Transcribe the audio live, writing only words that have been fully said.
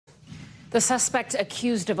The suspect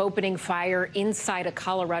accused of opening fire inside a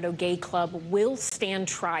Colorado gay club will stand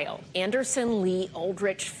trial. Anderson Lee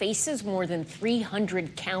Aldrich faces more than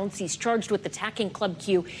 300 counts. He's charged with attacking Club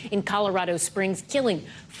Q in Colorado Springs, killing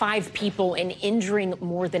 5 people and injuring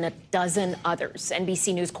more than a dozen others.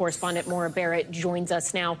 NBC News correspondent Maura Barrett joins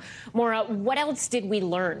us now. Maura, what else did we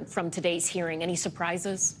learn from today's hearing? Any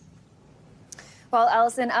surprises? Well,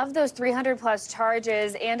 Allison, of those 300-plus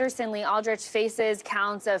charges, Anderson Lee Aldrich faces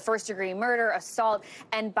counts of first-degree murder, assault,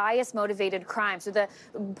 and bias-motivated crime. So the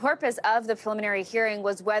purpose of the preliminary hearing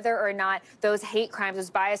was whether or not those hate crimes, those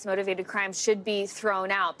bias-motivated crimes, should be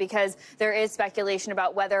thrown out, because there is speculation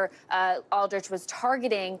about whether Aldrich was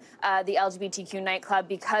targeting the LGBTQ nightclub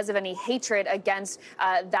because of any hatred against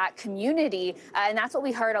that community. And that's what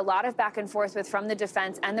we heard a lot of back and forth with from the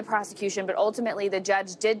defense and the prosecution. But ultimately, the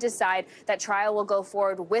judge did decide that trial will go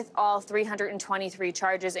forward with all 323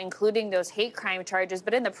 charges, including those hate crime charges.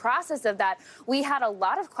 But in the process of that, we had a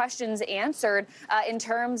lot of questions answered in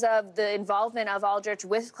terms of the involvement of Aldrich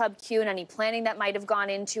with Club Q and any planning that might have gone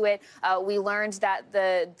into it. We learned that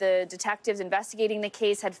the detectives investigating the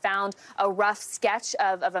case had found a rough sketch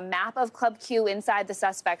of a map of Club Q inside the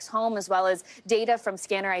suspect's home, as well as data from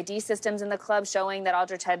scanner ID systems in the club showing that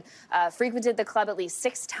Aldrich had frequented the club at least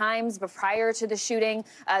 6 times prior to the shooting.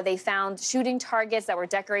 They found shooting targets that were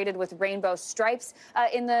decorated with rainbow stripes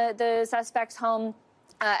in the suspect's home.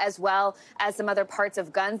 As well as some other parts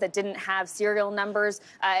of guns that didn't have serial numbers,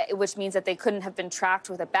 which means that they couldn't have been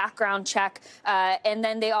tracked with a background check. And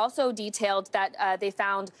then they also detailed that they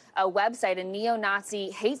found a website, a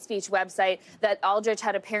neo-Nazi hate speech website that Aldrich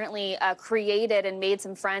had apparently created and made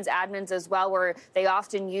some friends admins as well, where they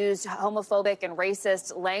often used homophobic and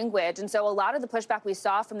racist language. And so a lot of the pushback we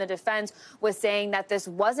saw from the defense was saying that this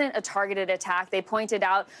wasn't a targeted attack. They pointed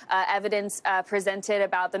out evidence presented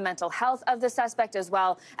about the mental health of the suspect, as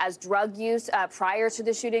well as drug use prior to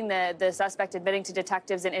the shooting. The suspect admitting to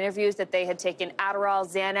detectives in interviews that they had taken Adderall,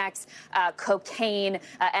 Xanax, cocaine,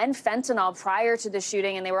 and fentanyl prior to the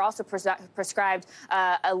shooting. And they were also prescribed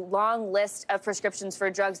a long list of prescriptions for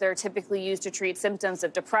drugs that are typically used to treat symptoms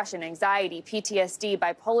of depression, anxiety, PTSD,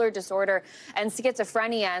 bipolar disorder, and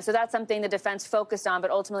schizophrenia. And so that's something the defense focused on.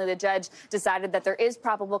 But ultimately, the judge decided that there is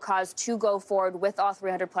probable cause to go forward with all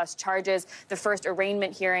 300-plus charges. The first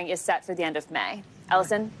arraignment hearing is set for the end of May.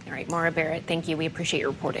 Allison? All right, Maura Barrett, thank you. We appreciate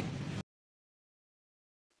your reporting.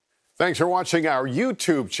 Thanks for watching our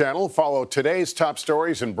YouTube channel. Follow today's top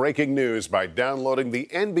stories and breaking news by downloading the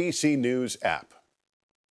NBC News app.